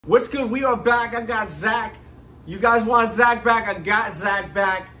What's good? We are back. I got Zach. You guys want Zach back? I got Zach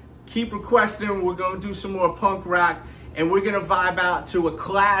back. Keep requesting. We're going to do some more punk rock. And we're going to vibe out to a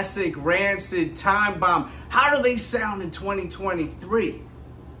classic Rancid Time Bomb. How do they sound in 2023?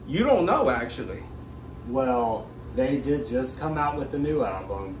 You don't know, actually. Well, they did just come out with a new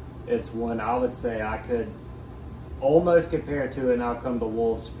album. It's one I would say I could almost compare to an Out Come the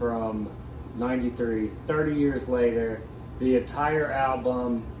Wolves from 93, 30 years later. The entire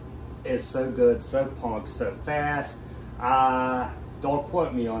album is so good, so punk, so fast. Don't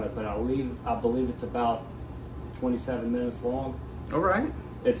quote me on it, but I believe it's about 27 minutes long. All right.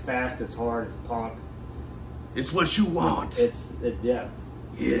 It's fast, it's hard, it's punk. It's what you want. Yeah.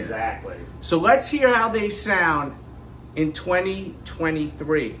 Exactly. So let's hear how they sound in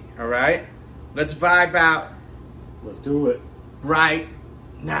 2023, all right? Let's vibe out. Let's do it. Right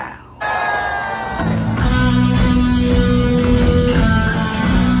now.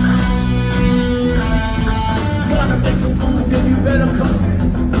 Then you better come.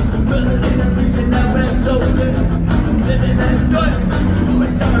 Building in a region that we're so good. Living and good. You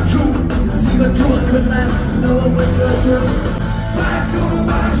ain't sound true. See the tour could land. Know what you're doing. Black on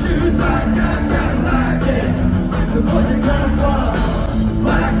my shoes, like I got like it. The boys are trying to fall.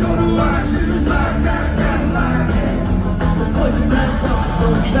 Black on my shoes, like I got like it. The boys are trying to fall.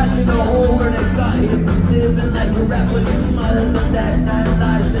 Back in the hole where they got him. Living like a rapper, they smiling on that 9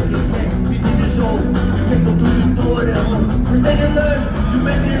 lives that you can't be in your soul. Take them through the door to home. First thing and third, you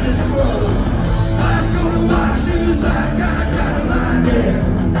make it in this world. Black on my shoes, like I got like it.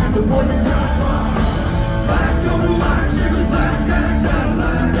 The boys are trying to fall. Black on my shoes, like I got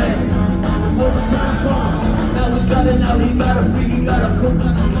like it. The boys are trying to fall. Now he's got it, now he got a free, he got a cook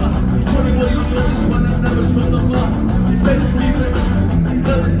on the block. He's 21 years old, he's one of the numbers from the block. His baby's weeping, he's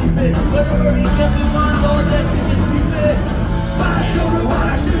gonna deep it. Whatever he can be on, Lord, that he just keep it. Black on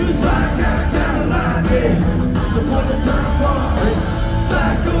my shoes, like I got like it. The boys are trying to fall.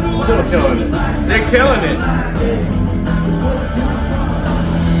 Black on my Still killing it. They're killing it. The boys are trying to fall.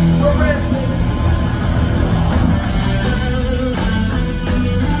 We're Rancid.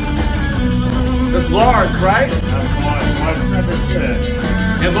 That's Lars, right? That's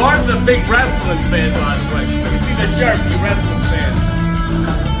And Lars is a big wrestling fan, by the way. If you see the shirt, you wrestling fans.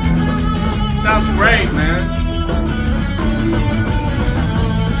 Sounds great, man.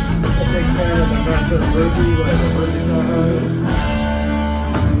 a big fan of the rest of the movie, like the movie song.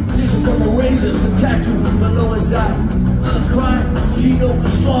 These are couple razors, the tattoo below his eye. I'm crying, she know the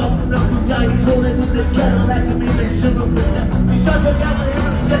strong enough to die. He's rolling in the Cadillac and me, they shiver with that. These shots are down the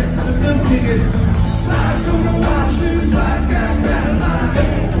hill, yeah, the new thing is black on the white shoes, like I got like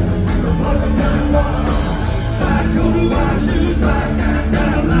it. The boys are trying to walk. Black on the white shoes, like I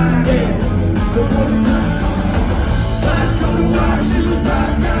got like it. The boys are trying to walk. Black on the white shoes,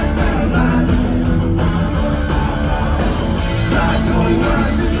 like I got like it. Black on the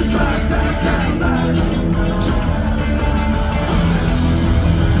white shoes, like I got like it.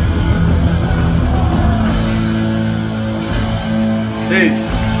 Jeez.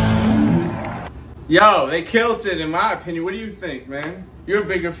 Yo, they killed it in my opinion. What do you think, man? You're a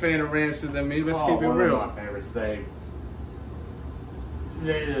bigger fan of Rancid than me. Let's keep it real. One of my favorites. They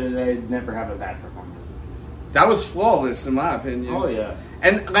never have a bad performance. That was flawless in my opinion. Oh yeah.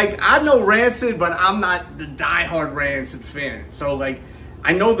 And like I know Rancid, but I'm not the diehard Rancid fan. So like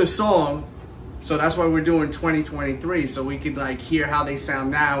I know the song, so that's why we're doing 2023, so we could like hear how they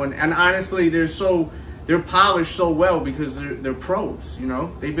sound now. And honestly, they're polished so well because they're pros, you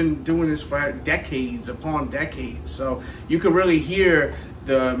know? They've been doing this for decades upon decades. So you could really hear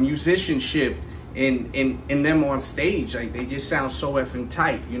the musicianship in them on stage. Like they just sound so effing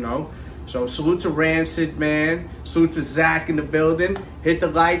tight, you know? So salute to Rancid, man. Salute to Zach in the building. Hit the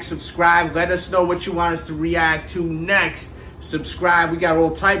like, subscribe. Let us know what you want us to react to next. Subscribe. We got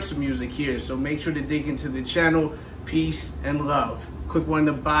all types of music here, so make sure to dig into the channel. Peace and love. Quick one in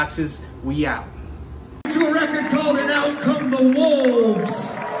the boxes. We out. To a record called "And Out Come the Wolves."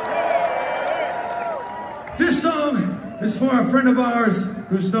 This song is for a friend of ours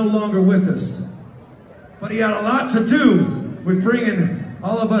who's no longer with us, but he had a lot to do with bringing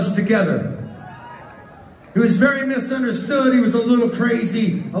all of us together. He was very misunderstood. He was a little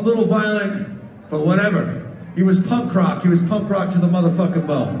crazy, a little violent, but whatever. He was punk rock. He was punk rock to the motherfucking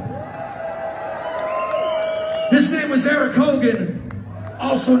bone. His name was Eric Hogan,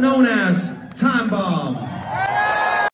 also known as Time Bomb.